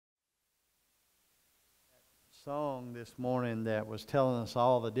song this morning that was telling us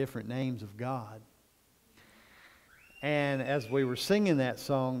all the different names of God. And as we were singing that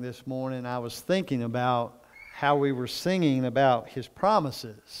song this morning, I was thinking about how we were singing about His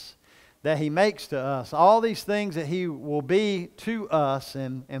promises that He makes to us. All these things that He will be to us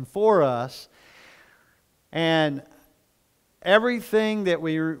and for us. And everything that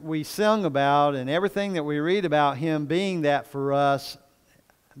we sung about and everything that we read about Him being that for us,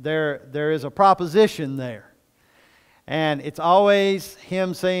 there is a proposition there. And it's always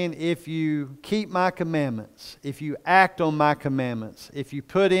Him saying, if you keep my commandments, if you act on my commandments, if you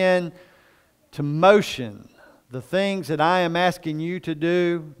put in to motion the things that I am asking you to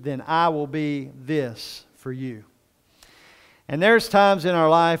do, then I will be this for you. And there's times in our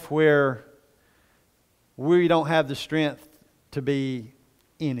life where we don't have the strength to be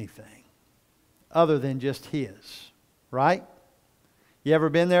anything other than just His, right? You ever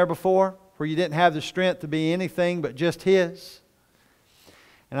been there before where you didn't have the strength to be anything but just His?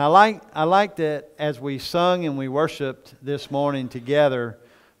 And I like that as we sung and we worshiped this morning together,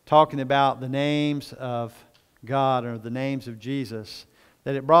 talking about the names of God or the names of Jesus,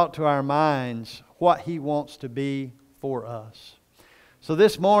 that it brought to our minds what He wants to be for us. So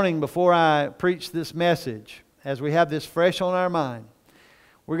this morning, before I preach this message, as we have this fresh on our mind,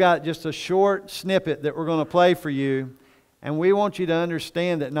 we got just a short snippet that we're going to play for you. And we want you to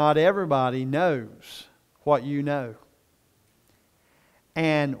understand that not everybody knows what you know.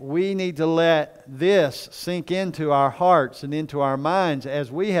 And we need to let this sink into our hearts and into our minds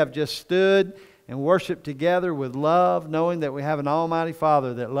as we have just stood and worshiped together with love, knowing that we have an Almighty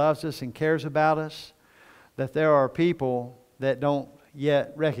Father that loves us and cares about us, that there are people that don't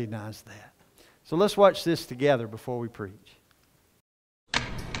yet recognize that. So let's watch this together before we preach.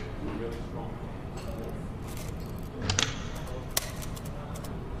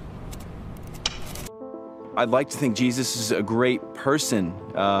 I'd like to think Jesus is a great person.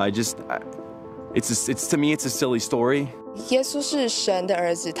 It's to me, it's a silly story. 耶稣是神的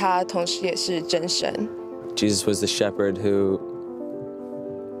儿子，他同时也是真神。 Jesus was the shepherd who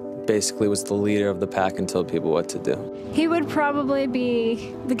basically was the leader of the pack and told people what to do. He would probably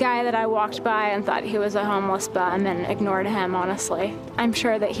be the guy that I walked by and thought he was a homeless bum and ignored him, honestly. I'm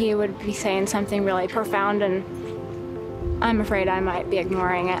sure that he would be saying something really profound, and I'm afraid I might be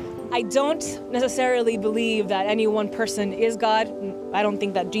ignoring it. I don't necessarily believe that any one person is God. I don't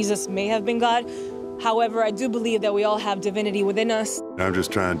think that Jesus may have been God. However, I do believe that we all have divinity within us. I'm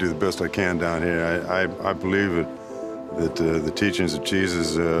just trying to do the best I can down here. I believe that the teachings of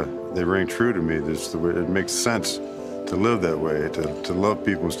Jesus, they ring true to me. It makes sense to live that way, to love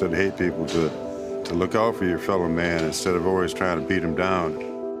people instead of hate people, to look out for your fellow man instead of always trying to beat him down.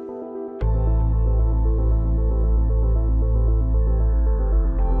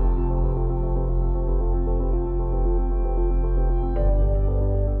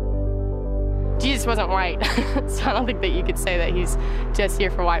 Jesus wasn't white, so I don't think that you could say that he's just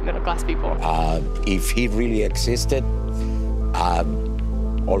here for white middle-class people. If he really existed,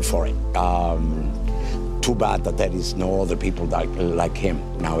 all for it. Too bad that there is no other people like him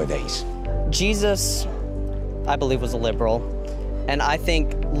nowadays. Jesus, I believe, was a liberal. And I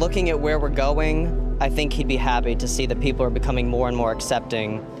think looking at where we're going, I think he'd be happy to see that people are becoming more and more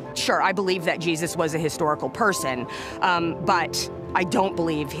accepting. Sure, I believe that Jesus was a historical person, but I don't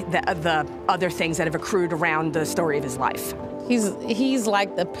believe the other things that have accrued around the story of his life. He's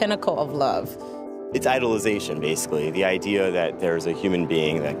like the pinnacle of love. It's idolization, basically. The idea that there's a human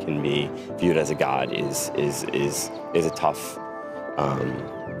being that can be viewed as a god is a tough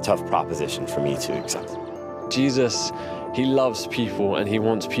proposition for me to accept. Jesus, he loves people and he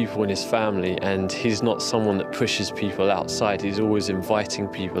wants people in his family, and he's not someone that pushes people outside. He's always inviting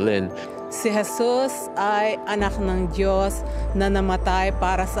people in. Si Jesus ay anak ng Diyos na namatay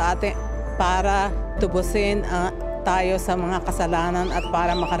para sa atin, para tubusin tayo sa mga kasalanan at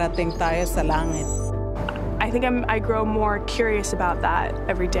para makarating tayo sa langit. I think I grow more curious about that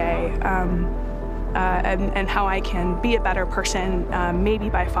every day, and how I can be a better person, maybe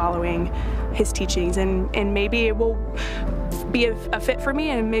by following his teachings, and maybe it will be a fit for me,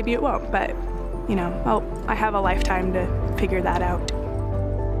 and maybe it won't. But I have a lifetime to figure that out.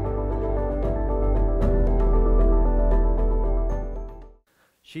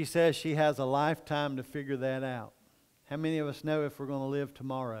 She says she has a lifetime to figure that out. How many of us know if we're going to live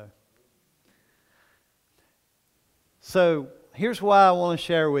tomorrow? So here's why I want to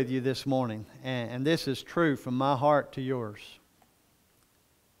share with you this morning, and this is true from my heart to yours.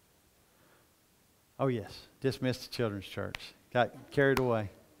 Oh yes, dismissed the children's church. Got carried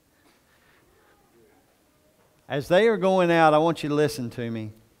away. As they are going out, I want you to listen to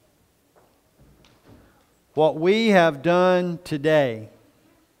me. what we have done today,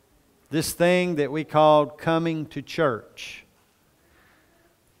 this thing that we called coming to church,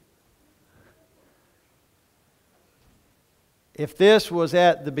 if this was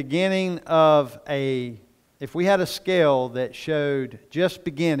at the beginning of if we had a scale that showed just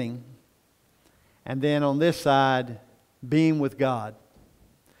beginning, and then on this side, being with God,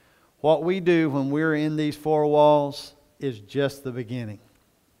 what we do when we're in these four walls is just the beginning.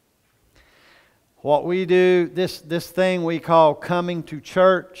 What we do, this thing we call coming to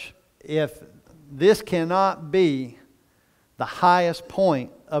church, if this cannot be the highest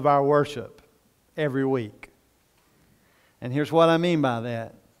point of our worship every week. And here's what I mean by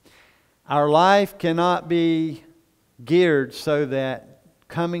that. Our life cannot be geared so that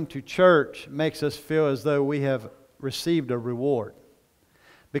coming to church makes us feel as though we have received a reward.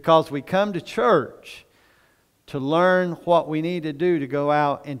 Because we come to church to learn what we need to do to go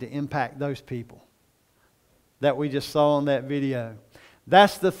out and to impact those people that we just saw on that video.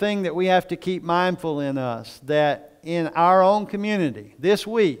 That's the thing that we have to keep mindful in us, that in our own community, this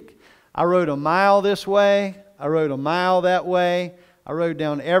week, I rode a mile this way, I rode a mile that way, I rode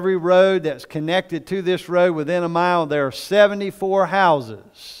down every road that's connected to this road within a mile. There are 74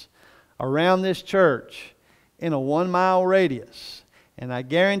 houses around this church in a 1 mile radius. And I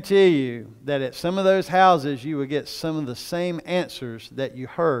guarantee you that at some of those houses you will get some of the same answers that you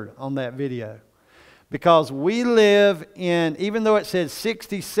heard on that video. Because we live in, even though it said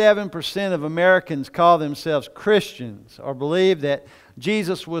 67% of Americans call themselves Christians or believe that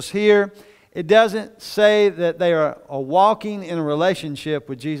Jesus was here, it doesn't say that they are walking in a relationship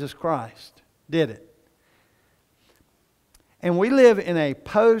with Jesus Christ, did it? And we live in a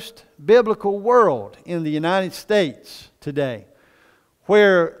post-biblical world in the United States today,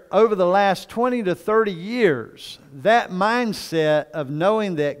 where over the last 20 to 30 years, that mindset of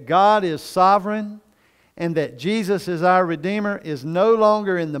knowing that God is sovereign and that Jesus is our Redeemer is no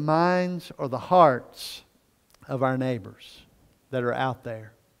longer in the minds or the hearts of our neighbors that are out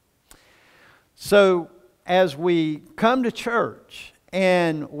there. So as we come to church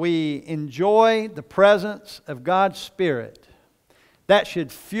and we enjoy the presence of God's Spirit, that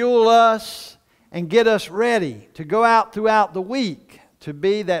should fuel us and get us ready to go out throughout the week to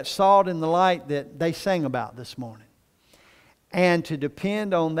be that salt and the light that they sang about this morning. And to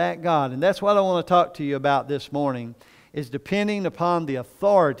depend on that God. And that's what I want to talk to you about this morning, is depending upon the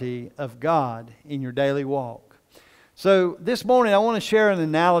authority of God in your daily walk. So this morning I want to share an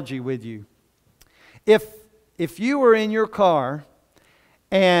analogy with you. If you were in your car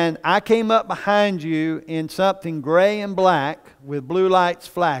and I came up behind you in something gray and black with blue lights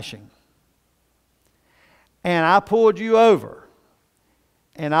flashing, and I pulled you over,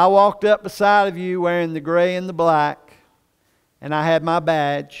 and I walked up beside of you wearing the gray and the black, and I had my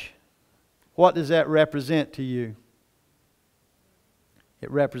badge, what does that represent to you?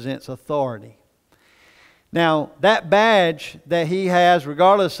 It represents authority. Now, that badge that he has,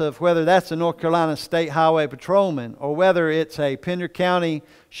 regardless of whether that's a North Carolina State Highway Patrolman or whether it's a Pender County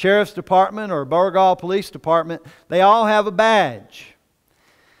Sheriff's Department or Burgaw Police Department, they all have a badge.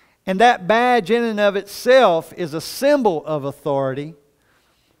 And that badge in and of itself is a symbol of authority.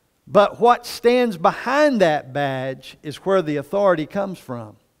 But what stands behind that badge is where the authority comes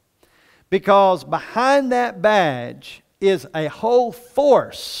from. Because behind that badge is a whole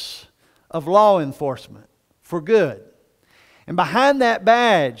force of law enforcement for good. And behind that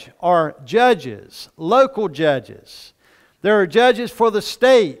badge are judges, local judges. There are judges for the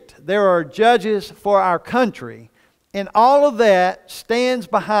state. There are judges for our country. And all of that stands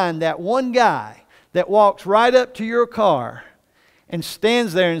behind that one guy that walks right up to your car and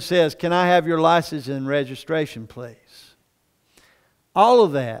stands there and says, "Can I have your license and registration, please?" All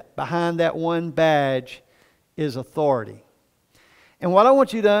of that behind that one badge is authority. And what I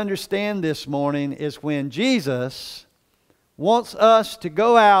want you to understand this morning is when Jesus wants us to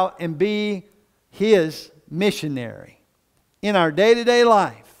go out and be His missionary in our day-to-day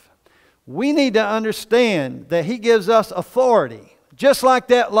life, we need to understand that He gives us authority, just like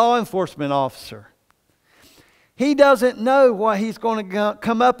that law enforcement officer. He doesn't know what he's going to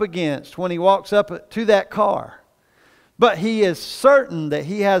come up against when he walks up to that car. But he is certain that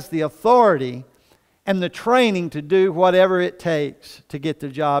he has the authority and the training to do whatever it takes to get the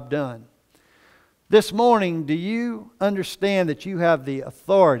job done. This morning, do you understand that you have the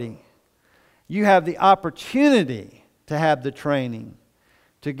authority? You have the opportunity to have the training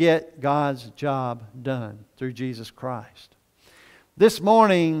to get God's job done through Jesus Christ. This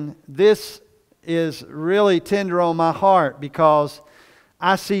morning, this is really tender on my heart because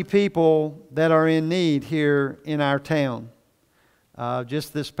I see people that are in need here in our town.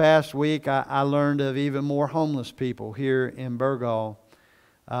 Just this past week, I learned of even more homeless people here in Burgaw.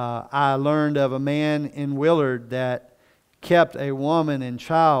 I learned of a man in Willard that kept a woman and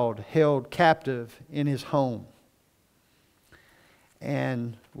child held captive in his home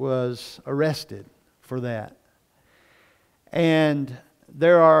and was arrested for that. And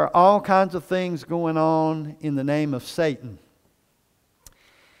there are all kinds of things going on in the name of Satan.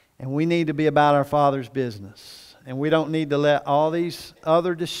 And we need to be about our Father's business. And we don't need to let all these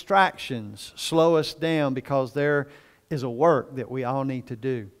other distractions slow us down, because there is a work that we all need to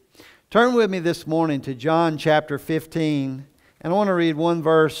do. Turn with me this morning to John chapter 15. And I want to read one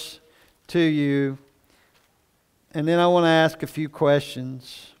verse to you. And then I want to ask a few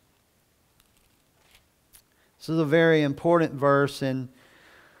questions. This is a very important verse. And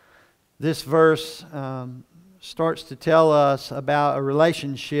this verse starts to tell us about a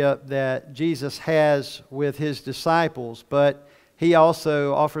relationship that Jesus has with His disciples, but He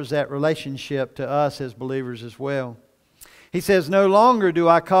also offers that relationship to us as believers as well. He says, "No longer do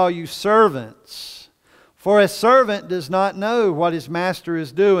I call you servants, for a servant does not know what his master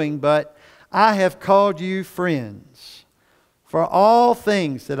is doing, but I have called you friends. For all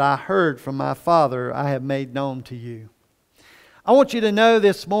things that I heard from my Father I have made known to you." I want you to know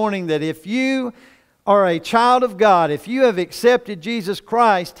this morning that if you are a child of God, if you have accepted Jesus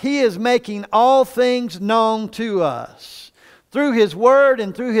Christ, He is making all things known to us through His Word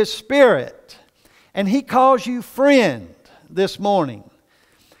and through His Spirit. And He calls you friend this morning.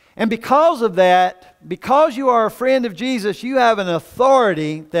 And because of that, because you are a friend of Jesus, you have an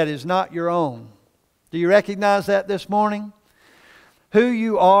authority that is not your own. Do you recognize that this morning? Who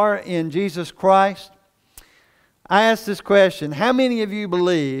you are in Jesus Christ? I ask this question: how many of you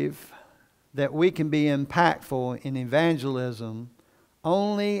believe that we can be impactful in evangelism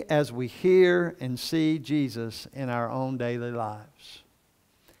only as we hear and see Jesus in our own daily lives?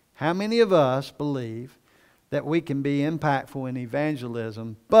 How many of us believe that we can be impactful in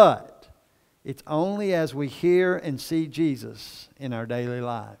evangelism, but it's only as we hear and see Jesus in our daily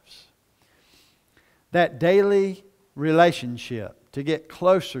lives? That daily relationship, to get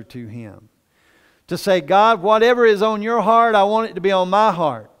closer to Him. To say, God, whatever is on your heart, I want it to be on my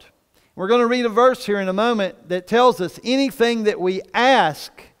heart. We're going to read a verse here in a moment that tells us anything that we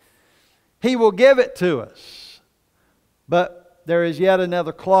ask, He will give it to us. But there is yet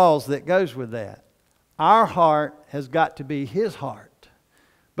another clause that goes with that. Our heart has got to be His heart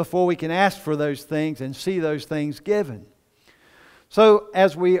before we can ask for those things and see those things given. So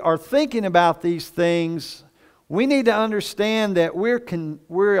as we are thinking about these things, we need to understand that we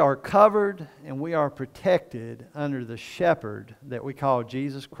are covered and we are protected under the shepherd that we call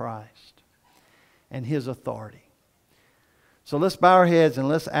Jesus Christ and His authority. So let's bow our heads and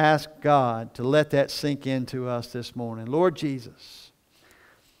let's ask God to let that sink into us this morning. Lord Jesus,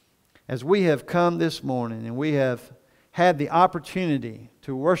 as we have come this morning and we have had the opportunity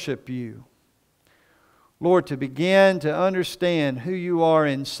to worship You, Lord, to begin to understand who You are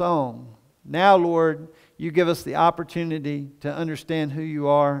in song. Now, Lord, You give us the opportunity to understand who You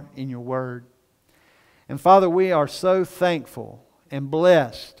are in Your Word. And Father, we are so thankful and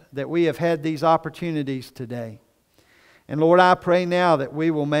blessed that we have had these opportunities today. And Lord, I pray now that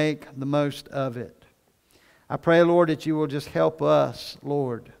we will make the most of it. I pray, Lord, that You will just help us,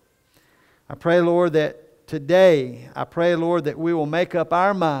 Lord. I pray, Lord, that today, I pray, Lord, that we will make up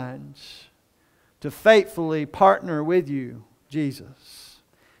our minds to faithfully partner with You, Jesus,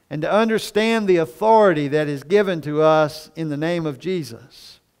 and to understand the authority that is given to us in the name of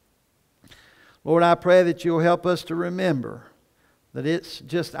Jesus. Lord, I pray that You'll help us to remember that it's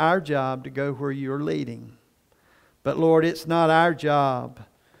just our job to go where You're leading. But Lord, it's not our job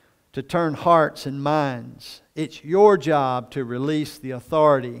to turn hearts and minds. It's Your job to release the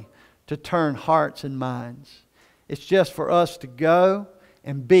authority to turn hearts and minds. It's just for us to go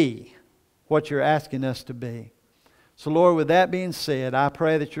and be what You're asking us to be. So Lord, with that being said, I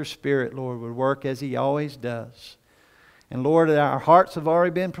pray that Your Spirit, Lord, would work as He always does. And Lord, our hearts have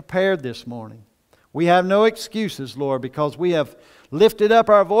already been prepared this morning. We have no excuses, Lord, because we have lifted up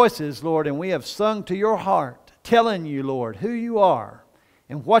our voices, Lord, and we have sung to Your heart, telling You, Lord, who You are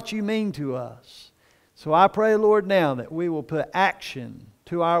and what You mean to us. So I pray, Lord, now that we will put action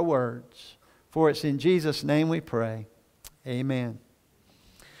to our words. For it's in Jesus' name we pray. Amen.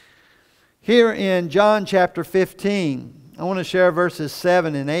 Here in John chapter 15, I want to share verses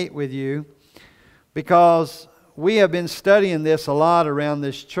 7 and 8 with you, because we have been studying this a lot around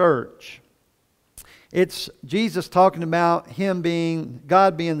this church. It's Jesus talking about Him being,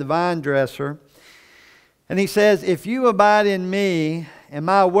 God being the vine dresser. And He says, if you abide in Me and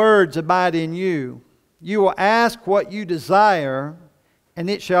My words abide in you, you will ask what you desire and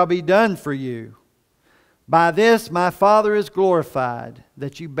it shall be done for you. By this my Father is glorified,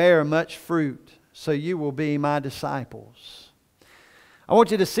 that you bear much fruit, so you will be my disciples. I want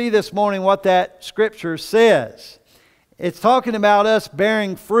you to see this morning what that scripture says. It's talking about us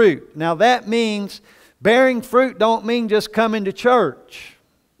bearing fruit. Now that means bearing fruit don't mean just coming to church.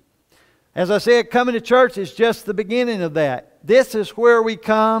 As I said, coming to church is just the beginning of that. This is where we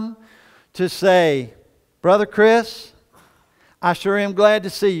come to say, Brother Chris, I sure am glad to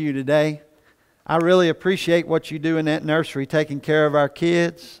see you today. I really appreciate what you do in that nursery, taking care of our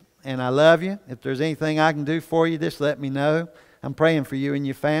kids, and I love you. If there's anything I can do for you, just let me know. I'm praying for you and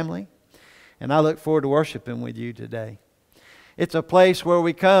your family, and I look forward to worshiping with you today. It's a place where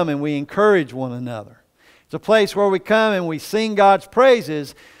we come and we encourage one another. It's a place where we come and we sing God's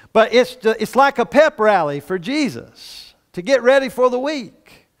praises, but it's like a pep rally for Jesus to get ready for the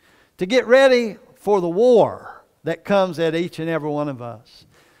week, to get ready for the war that comes at each and every one of us.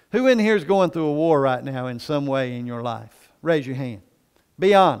 Who in here is going through a war right now in some way in your life? Raise your hand.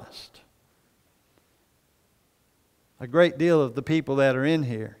 Be honest. A great deal of the people that are in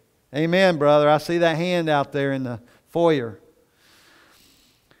here. Amen, brother. I see that hand out there in the foyer.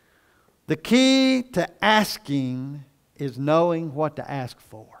 The key to asking is knowing what to ask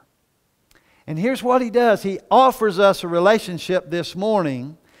for. And here's what He does. He offers us a relationship this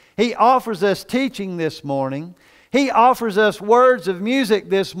morning. He offers us teaching this morning. He offers us words of music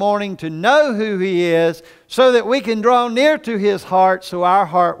this morning to know who He is so that we can draw near to His heart so our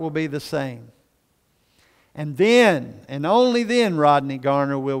heart will be the same. And then, and only then, Rodney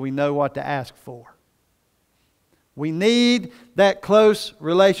Garner, will we know what to ask for. We need that close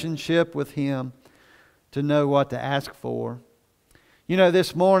relationship with Him to know what to ask for. You know,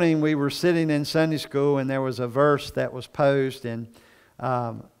 this morning we were sitting in Sunday school and there was a verse that was posed, and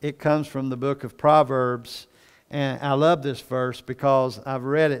it comes from the book of Proverbs. And I love this verse because I've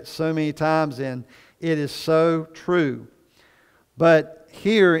read it so many times and it is so true. But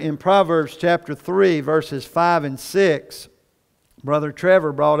here in Proverbs chapter 3, verses 5 and 6, Brother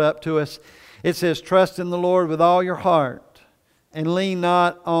Trevor brought up to us, it says, trust in the Lord with all your heart and lean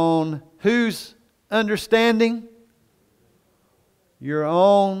not on whose understanding? Your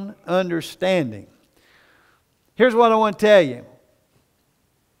own understanding. Here's what I want to tell you.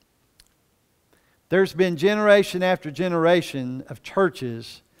 There's been generation after generation of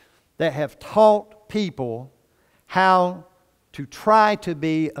churches that have taught people how to try to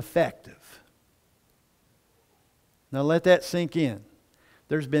be effective. Now let that sink in.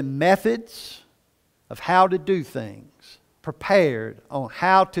 There's been methods of how to do things prepared on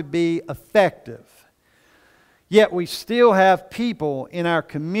how to be effective. Yet we still have people in our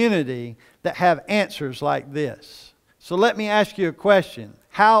community that have answers like this. So let me ask you a question.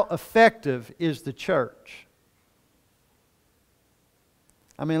 How effective is the church?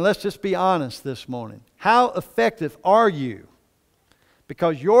 I mean, let's just be honest this morning. How effective are you?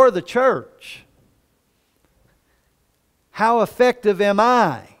 Because you're the church. How effective am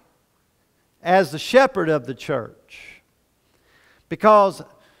I as the shepherd of the church? Because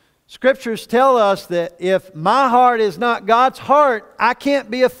Scriptures tell us that if my heart is not God's heart, I can't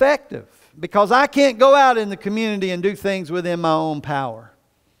be effective. Because I can't go out in the community and do things within my own power.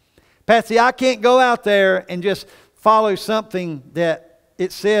 Patsy, I can't go out there and just follow something that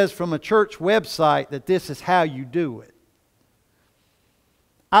it says from a church website that this is how you do it.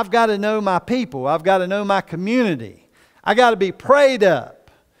 I've got to know my people. I've got to know my community. I've got to be prayed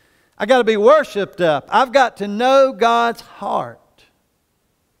up. I've got to be worshiped up. I've got to know God's heart.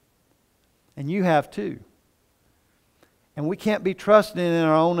 And you have too. And we can't be trusting in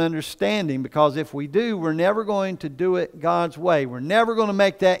our own understanding, because if we do, we're never going to do it God's way. We're never going to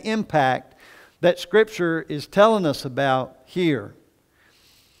make that impact that Scripture is telling us about here.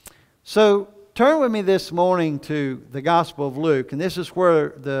 So turn with me this morning to the Gospel of Luke, and this is where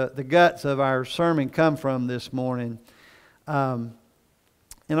the guts of our sermon come from this morning. And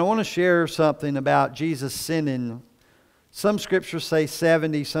I want to share something about Jesus sending. Some Scriptures say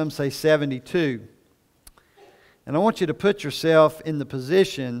 70, some say 72. And I want you to put yourself in the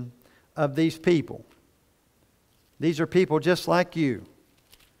position of these people. These are people just like you.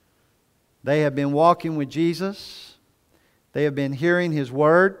 They have been walking with Jesus. They have been hearing His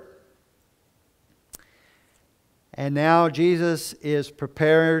Word. And now Jesus is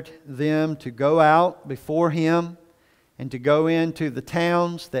prepared them to go out before Him and to go into the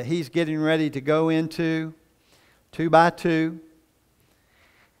towns that He's getting ready to go into, 2 by 2,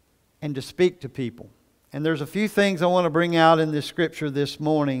 and to speak to people. And there's a few things I want to bring out in this Scripture this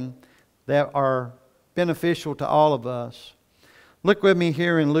morning that are beneficial to all of us. Look with me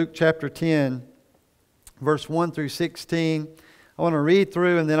here in Luke chapter 10, verse 1 through 16. I want to read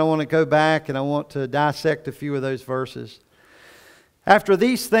through and then I want to go back and I want to dissect a few of those verses. After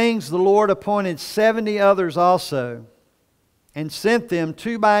these things, the Lord appointed 70 others also, and sent them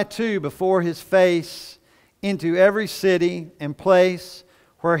 2 by 2 before His face into every city and place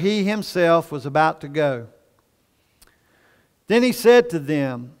where He Himself was about to go. Then He said to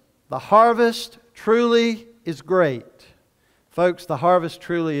them, the harvest truly is great. Folks, the harvest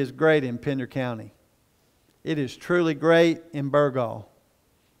truly is great in Pender County. It is truly great in Burgaw.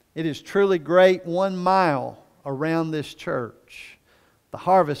 It is truly great 1 mile around this church. The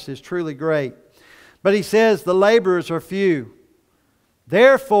harvest is truly great. But He says the laborers are few.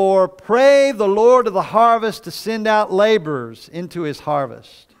 Therefore, pray the Lord of the harvest to send out laborers into His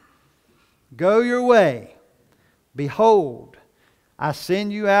harvest. Go your way. Behold, I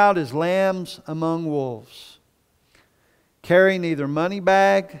send you out as lambs among wolves. Carry neither money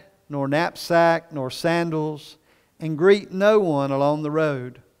bag, nor knapsack, nor sandals, and greet no one along the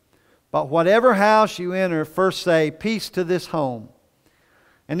road. But whatever house you enter, first say, peace to this home.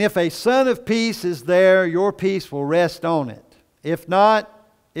 And if a son of peace is there, your peace will rest on it. If not,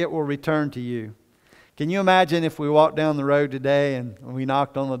 it will return to you. Can you imagine if we walked down the road today and we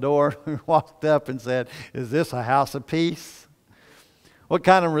knocked on the door, we walked up and said, is this a house of peace? What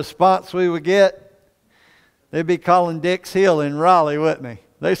kind of response we would get? They'd be calling Dix Hill in Raleigh, wouldn't they?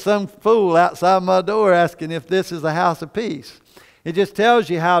 There's some fool outside my door asking if this is a house of peace. It just tells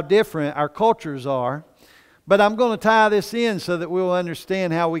you how different our cultures are. But I'm going to tie this in so that we'll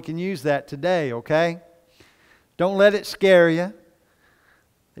understand how we can use that today, okay? Don't let it scare you.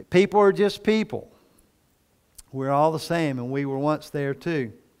 People are just people. We're all the same, and we were once there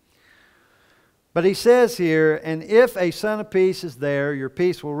too. But He says here, and if a son of peace is there, your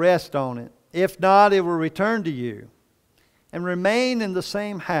peace will rest on it. If not, it will return to you. And remain in the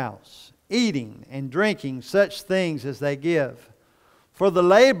same house, eating and drinking such things as they give. For the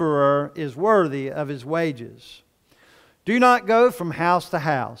laborer is worthy of his wages. Do not go from house to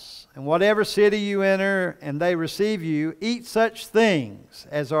house, and whatever city you enter and they receive you, eat such things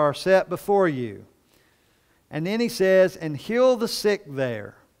as are set before you. And then He says, and heal the sick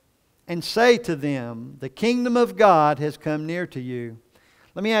there, and say to them, the kingdom of God has come near to you.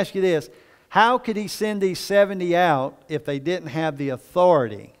 Let me ask you this. How could He send these 70 out if they didn't have the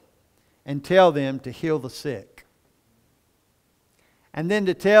authority and tell them to heal the sick? And then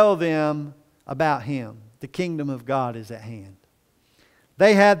to tell them about Him. The kingdom of God is at hand.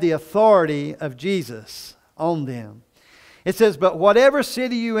 They had the authority of Jesus on them. It says, but whatever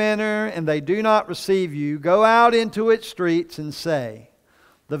city you enter and they do not receive you, go out into its streets and say,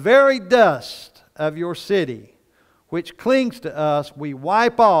 the very dust of your city, which clings to us, we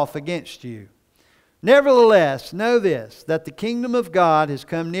wipe off against you. Nevertheless, know this, that the kingdom of God has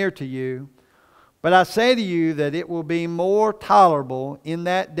come near to you. But I say to you that it will be more tolerable in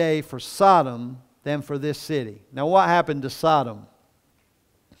that day for Sodom than for this city. Now, what happened to Sodom?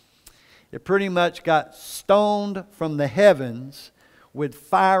 It pretty much got stoned from the heavens with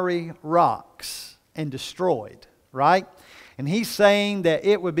fiery rocks and destroyed, right? And He's saying that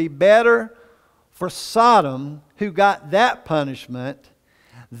it would be better for Sodom, who got that punishment,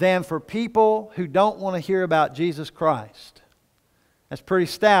 than for people who don't want to hear about Jesus Christ. That's pretty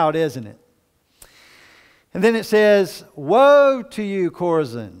stout, isn't it? And then it says, woe to you,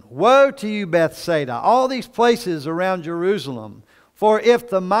 Chorazin! Woe to you, Bethsaida! All these places around Jerusalem. For if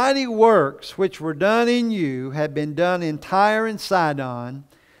the mighty works which were done in you had been done in Tyre and Sidon,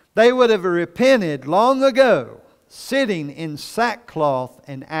 they would have repented long ago, sitting in sackcloth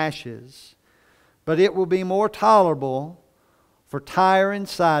and ashes. But it will be more tolerable for Tyre and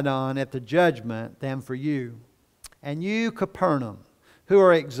Sidon at the judgment than for you. And you, Capernaum, who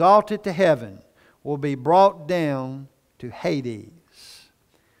are exalted to heaven, will be brought down to Hades.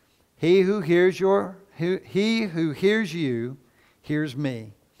 He who hears you hears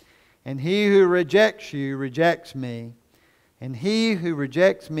me, and he who rejects you rejects me, and he who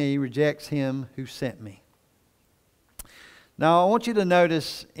rejects me rejects him who sent me. Now I want you to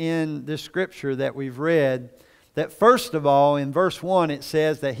notice in this scripture that we've read that first of all in verse 1 it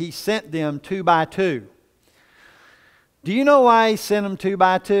says that He sent them 2 by 2. Do you know why He sent them 2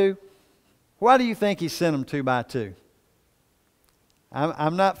 by 2? Why do you think He sent them 2 by 2?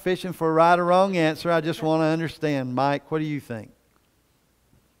 I'm not fishing for a right or wrong answer. I just want to understand. Mike, what do you think?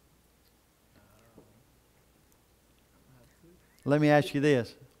 Let me ask you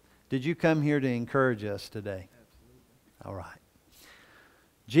this. Did you come here to encourage us today? Absolutely. All right.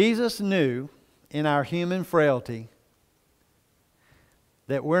 Jesus knew in our human frailty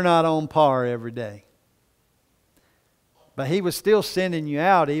that we're not on par every day. But He was still sending you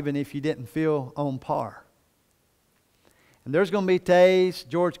out even if you didn't feel on par. And there's going to be days,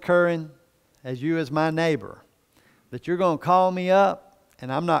 George Curran, as you as my neighbor, that you're going to call me up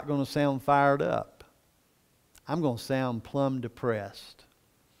and I'm not going to sound fired up. I'm going to sound plumb depressed.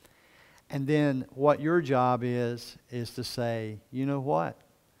 And then what your job is to say, you know what?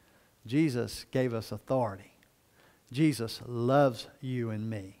 Jesus gave us authority. Jesus loves you and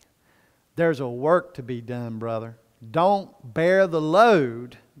me. There's a work to be done, brother. Don't bear the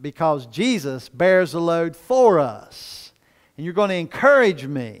load, because Jesus bears the load for us. And you're going to encourage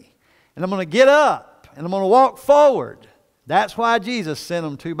me. And I'm going to get up. And I'm going to walk forward. That's why Jesus sent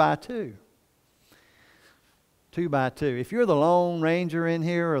them 2 by 2. 2 by 2. If you're the lone ranger in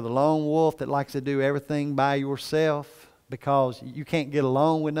here, or the lone wolf that likes to do everything by yourself because you can't get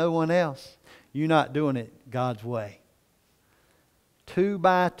along with no one else, you're not doing it God's way. 2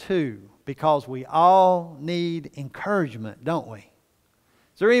 by 2, because we all need encouragement, don't we?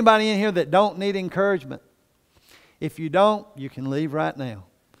 Is there anybody in here that don't need encouragement? If you don't, you can leave right now.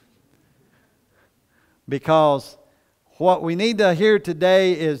 Because what we need to hear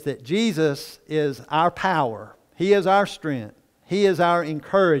today is that Jesus is our power. He is our strength. He is our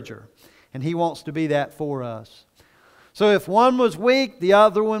encourager. And He wants to be that for us. So if one was weak, the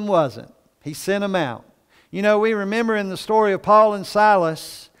other one wasn't. He sent them out. You know, we remember in the story of Paul and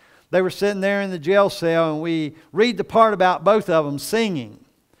Silas, they were sitting there in the jail cell, and we read the part about both of them singing.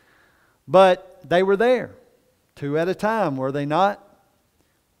 But they were there, 2 at a time, were they not?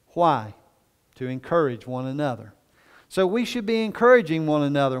 Why? To encourage one another. So we should be encouraging one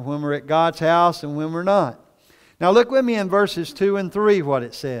another when we're at God's house and when we're not. Now look with me in verses 2 and 3 what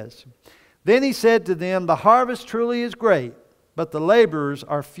it says. Then He said to them, the harvest truly is great, but the laborers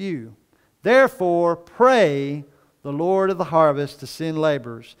are few. Therefore pray the Lord of the harvest to send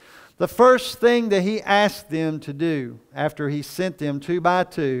laborers. The first thing that He asked them to do after He sent them 2 by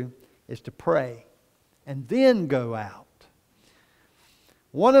 2 is to pray and then go out.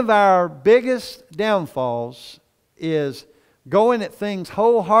 One of our biggest downfalls is going at things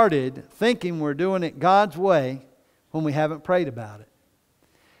wholehearted, thinking we're doing it God's way when we haven't prayed about it.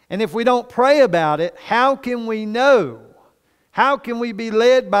 And if we don't pray about it, how can we know? How can we be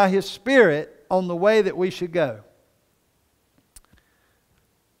led by His Spirit on the way that we should go?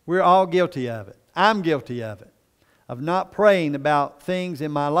 We're all guilty of it. I'm guilty of it. Of not praying about things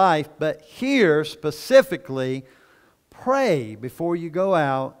in my life, but here specifically, pray before you go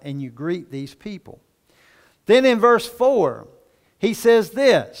out and you greet these people. Then in verse 4, he says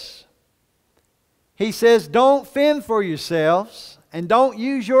this. He says, don't fend for yourselves and don't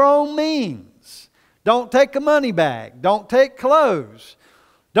use your own means. Don't take a money bag. Don't take clothes.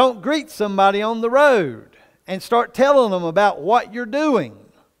 Don't greet somebody on the road and start telling them about what you're doing.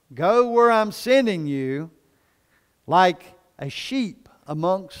 Go where I'm sending you like a sheep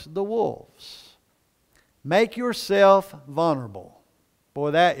amongst the wolves. Make yourself vulnerable.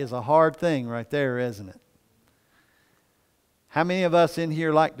 Boy, that is a hard thing right there, isn't it? How many of us in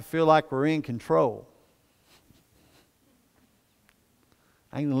here like to feel like we're in control?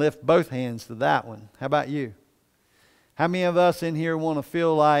 I can lift both hands to that one. How about you? How many of us in here want to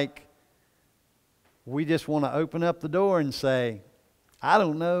feel like we just want to open up the door and say, I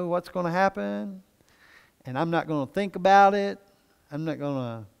don't know what's going to happen, and I'm not going to think about it. I'm not going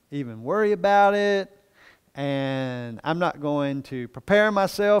to even worry about it, and I'm not going to prepare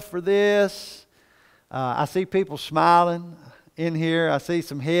myself for this. I see people smiling in here. I see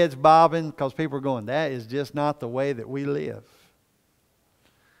some heads bobbing because people are going, that is just not the way that we live.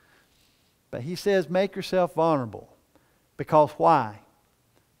 But he says, make yourself vulnerable. Because why?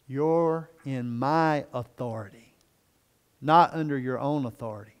 You're in my authority, not under your own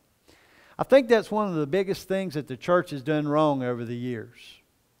authority. I think that's one of the biggest things that the church has done wrong over the years.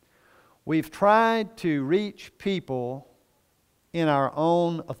 We've tried to reach people in our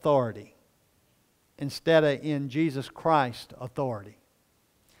own authority instead of in Jesus Christ's authority.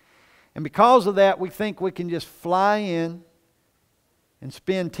 And because of that, we think we can just fly in and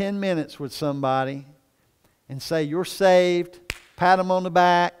spend 10 minutes with somebody and say, you're saved, pat them on the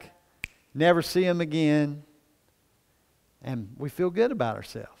back, never see them again, and we feel good about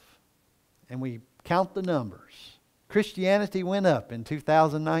ourselves. And we count the numbers. Christianity went up in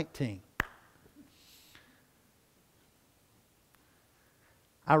 2019.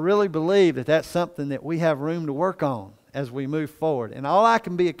 I really believe that that's something that we have room to work on as we move forward. And all I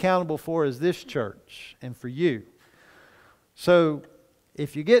can be accountable for is this church and for you. So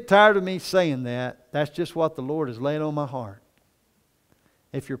if you get tired of me saying that, that's just what the Lord has laid on my heart.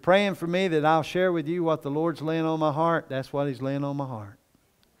 If you're praying for me that I'll share with you what the Lord's laying on my heart, that's what He's laying on my heart.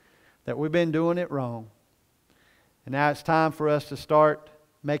 That we've been doing it wrong. And now it's time for us to start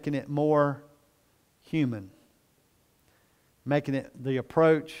making it more human. making it the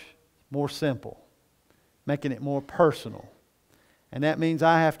approach more simple, making it more personal. And that means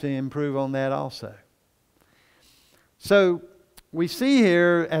I have to improve on that also. So we see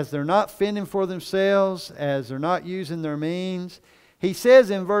here, as they're not fending for themselves, as they're not using their means, he says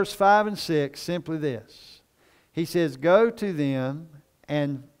in verse 5 and 6 simply this. He says, go to them,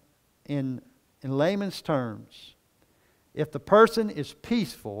 and in layman's terms, if the person is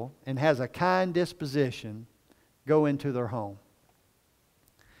peaceful and has a kind disposition, go into their home.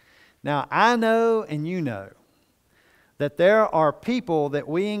 Now, I know and you know that there are people that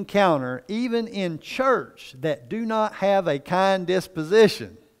we encounter, even in church, that do not have a kind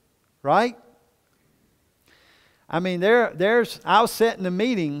disposition. Right? I mean, I was sitting in a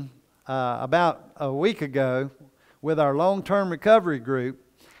meeting about a week ago with our long-term recovery group,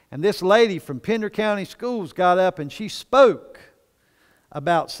 and this lady from Pender County Schools got up and she spoke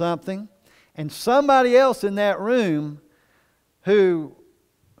about something, and somebody else in that room who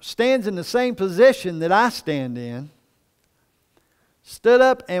stands in the same position that I stand in stood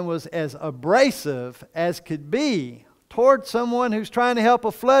up and was as abrasive as could be toward someone who's trying to help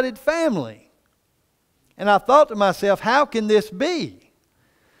a flooded family. And I thought to myself, how can this be?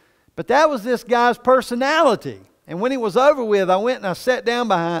 But that was this guy's personality. And when it was over with, I went and I sat down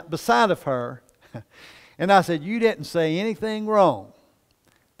beside of her. And I said, you didn't say anything wrong.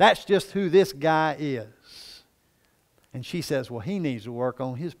 That's just who this guy is. And she says, well, he needs to work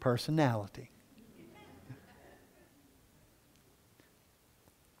on his personality.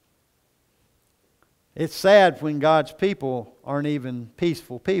 It's sad when God's people aren't even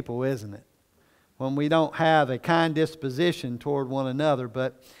peaceful people, isn't it? When we don't have a kind disposition toward one another.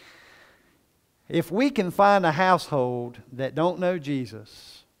 But if we can find a household that don't know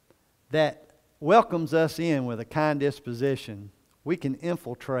Jesus, that welcomes us in with a kind disposition, we can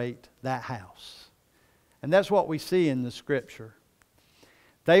infiltrate that house. And that's what we see in the Scripture.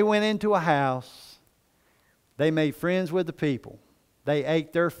 They went into a house. They made friends with the people. They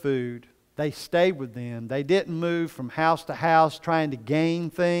ate their food. They stayed with them. They didn't move from house to house trying to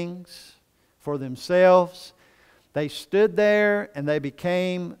gain things for themselves. They stood there and they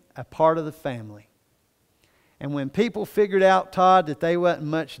became a part of the family. And when people figured out, Todd, that they wasn't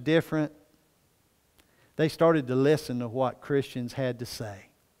much different, they started to listen to what Christians had to say.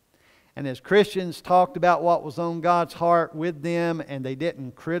 And as Christians talked about what was on God's heart with them, and they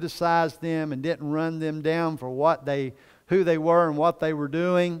didn't criticize them and didn't run them down for who they were and what they were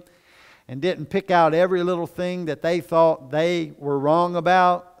doing, and didn't pick out every little thing that they thought they were wrong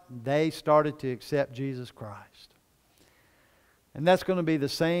about, they started to accept Jesus Christ. And that's going to be the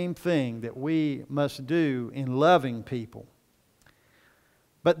same thing that we must do in loving people.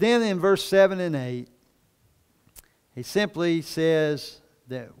 But then in verse 7 and 8, he simply says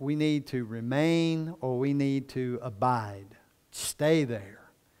that we need to remain, or we need to abide. Stay there.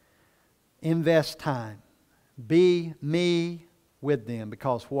 Invest time. Be me with them,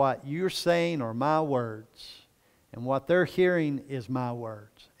 because what you're saying are my words, and what they're hearing is my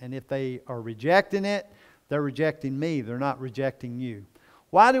words. And if they are rejecting it, they're rejecting me. They're not rejecting you.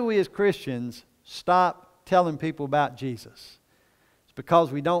 Why do we as Christians stop telling people about Jesus? It's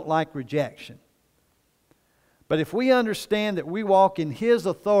because we don't like rejection. But if we understand that we walk in His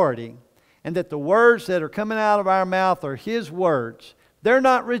authority, and that the words that are coming out of our mouth are His words, they're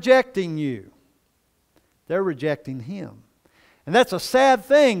not rejecting you. They're rejecting Him. And that's a sad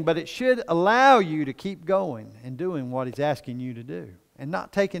thing, but it should allow you to keep going and doing what He's asking you to do, and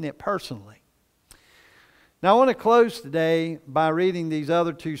not taking it personally. Now I want to close today by reading these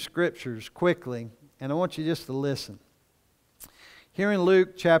other two scriptures quickly, and I want you just to listen. Here in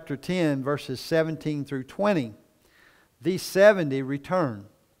Luke chapter 10, verses 17 through 20, these 70 returned.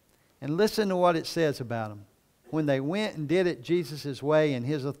 And listen to what it says about them. When they went and did it Jesus' way in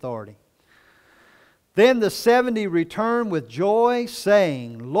His authority. Then the 70 returned with joy,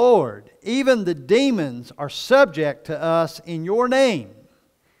 saying, Lord, even the demons are subject to us in your name.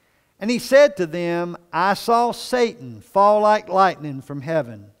 And He said to them, I saw Satan fall like lightning from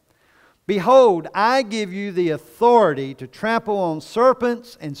heaven. Behold, I give you the authority to trample on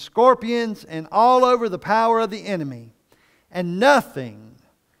serpents and scorpions and all over the power of the enemy, and nothing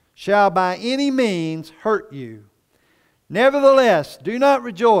shall by any means hurt you. Nevertheless, do not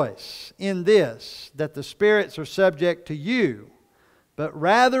rejoice in this, that the spirits are subject to you, but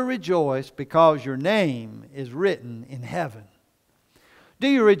rather rejoice because your name is written in heaven. Do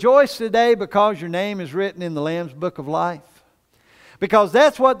you rejoice today because your name is written in the Lamb's Book of Life? Because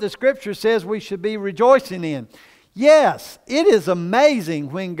that's what the Scripture says we should be rejoicing in. Yes, it is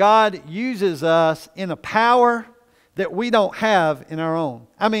amazing when God uses us in a power that we don't have in our own.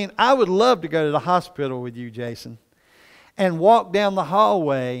 I mean, I would love to go to the hospital with you, Jason. and walk down the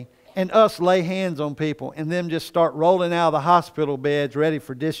hallway and us lay hands on people and them just start rolling out of the hospital beds ready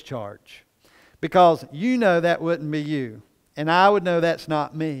for discharge. Because you know that wouldn't be you. And I would know that's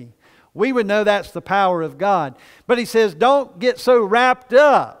not me. We would know that's the power of God. But he says, don't get so wrapped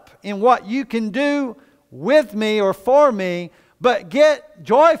up in what you can do with me or for me, but get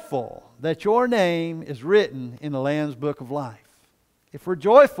joyful that your name is written in the Lamb's Book of Life. If we're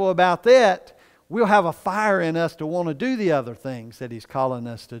joyful about that, we'll have a fire in us to want to do the other things that he's calling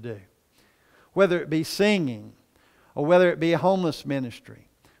us to do. Whether it be singing, or whether it be a homeless ministry,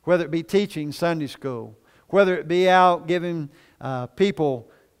 whether it be teaching Sunday school, whether it be out giving people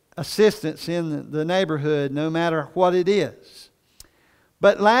assistance in the neighborhood, no matter what it is.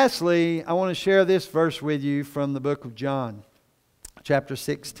 But lastly, I want to share this verse with you from the book of John, chapter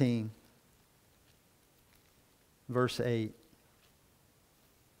 16, verse 8.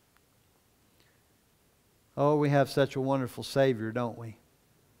 Oh, we have such a wonderful Savior, don't we?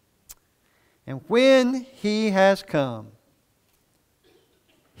 And when He has come,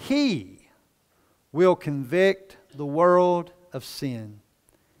 He will convict the world of sin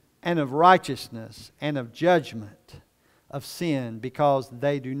and of righteousness and of judgment of sin, because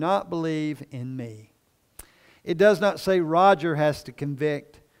they do not believe in me. It does not say Roger has to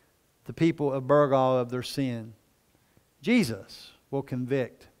convict the people of Burgaw of their sin. Jesus will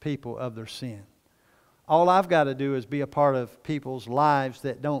convict people of their sin. All I've got to do is be a part of people's lives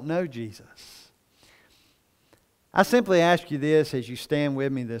that don't know Jesus. I simply ask you this as you stand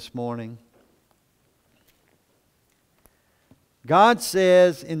with me this morning. God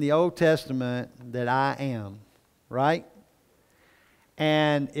says in the Old Testament that I am, right?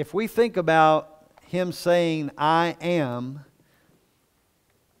 And if we think about Him saying I am,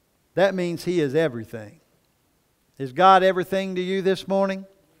 that means He is everything. Is God everything to you this morning?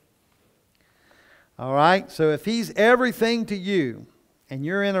 All right, so if He's everything to you and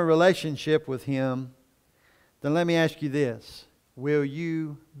you're in a relationship with Him, then let me ask you this. Will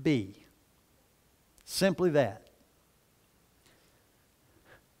you be? Simply that.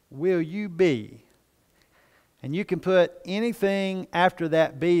 Will you be? And you can put anything after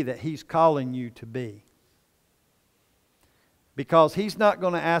that be that He's calling you to be. Because He's not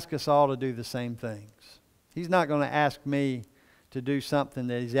going to ask us all to do the same things. He's not going to ask me to do something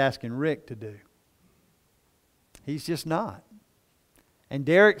that He's asking Rick to do. He's just not. And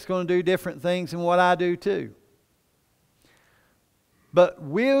Derek's going to do different things than what I do too. But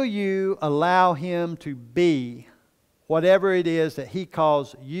will you allow Him to be whatever it is that He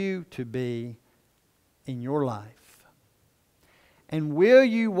calls you to be in your life? And will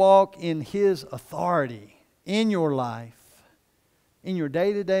you walk in His authority in your life, in your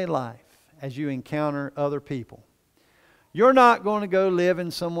day-to-day life, as you encounter other people? You're not going to go live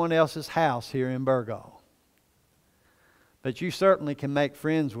in someone else's house here in Burgaw. But you certainly can make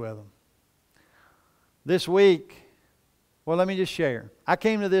friends with them. This week, well, let me just share. I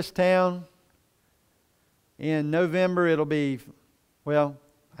came to this town in November. It'll be, well,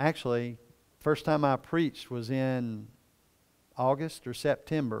 actually, first time I preached was in August or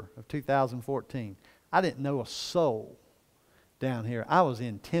September of 2014. I didn't know a soul down here. I was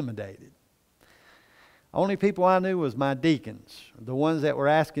intimidated. Only people I knew was my deacons, the ones that were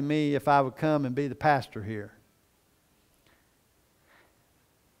asking me if I would come and be the pastor here.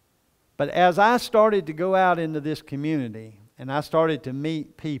 But as I started to go out into this community and I started to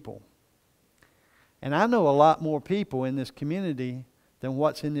meet people, and I know a lot more people in this community than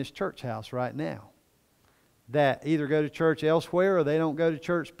what's in this church house right now, that either go to church elsewhere or they don't go to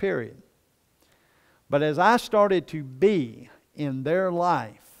church, period. But as I started to be in their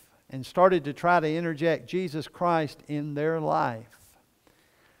life and started to try to interject Jesus Christ in their life,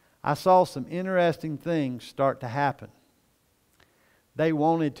 I saw some interesting things start to happen. They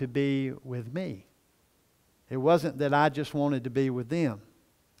wanted to be with me. It wasn't that I just wanted to be with them.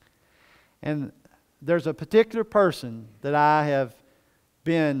 And there's a particular person that I have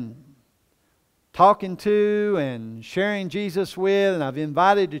been talking to and sharing Jesus with, and I've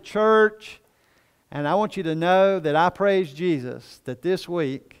invited to church. And I want you to know that I praise Jesus that this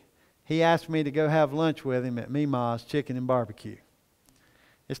week He asked me to go have lunch with Him at Mima's Chicken and Barbecue.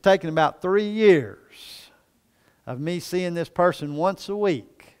 It's taken about 3 years of me seeing this person once a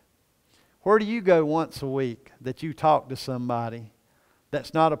week. Where do you go once a week that you talk to somebody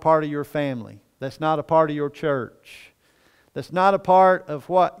that's not a part of your family, that's not a part of your church, that's not a part of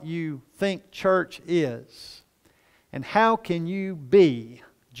what you think church is? And how can you be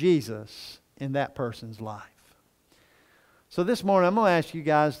Jesus in that person's life? So this morning I'm going to ask you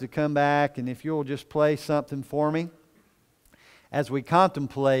guys to come back, and if you'll just play something for me as we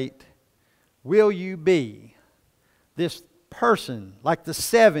contemplate, will you be this person, like the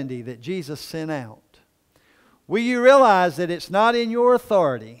 70 that Jesus sent out, will you realize that it's not in your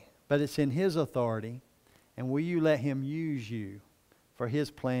authority, but it's in His authority? And will you let Him use you for His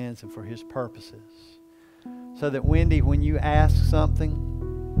plans and for His purposes? So that, Wendy, when you ask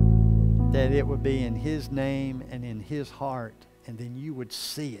something, that it would be in His name and in His heart, and then you would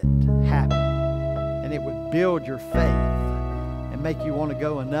see it happen. And it would build your faith and make you want to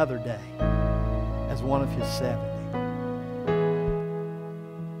go another day as one of His 70.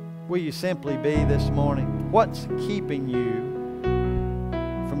 Will you simply be this morning? What's keeping you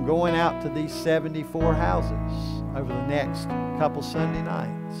from going out to these 74 houses over the next couple Sunday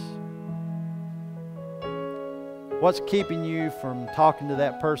nights? What's keeping you from talking to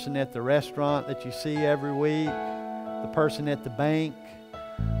that person at the restaurant that you see every week, the person at the bank,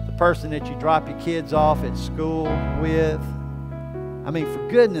 the person that you drop your kids off at school with? I mean, for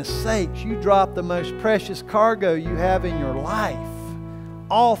goodness sakes, you drop the most precious cargo you have in your life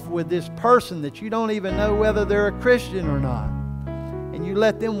off with this person that you don't even know whether they're a Christian or not. And you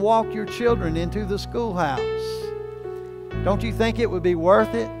let them walk your children into the schoolhouse. Don't you think it would be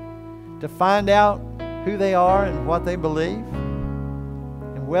worth it to find out who they are and what they believe?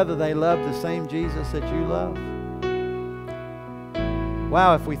 And whether they love the same Jesus that you love?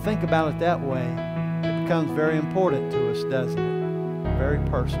 Wow, if we think about it that way, it becomes very important to us, doesn't it? Very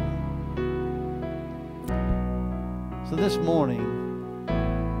personal. So this morning,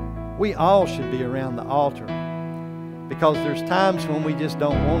 we all should be around the altar, because there's times when we just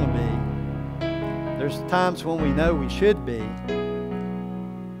don't want to be. There's times when we know we should be,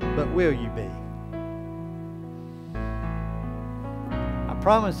 but will you be? I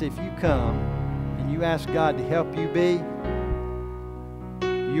promise if you come and you ask God to help you be,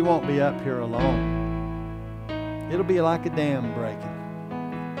 you won't be up here alone. It'll be like a dam breaking.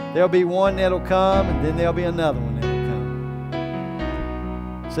 There'll be one that'll come, and then there'll be another one that'll come.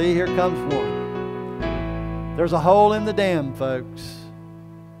 See, here comes one. There's a hole in the dam, folks.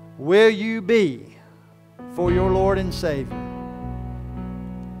 Will you be for your Lord and Savior?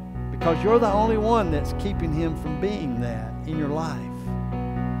 Because you're the only one that's keeping Him from being that in your life.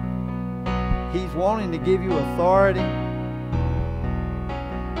 He's wanting to give you authority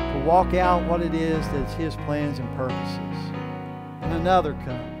to walk out what it is that's His plans and purposes. And another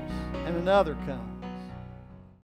comes, and another comes.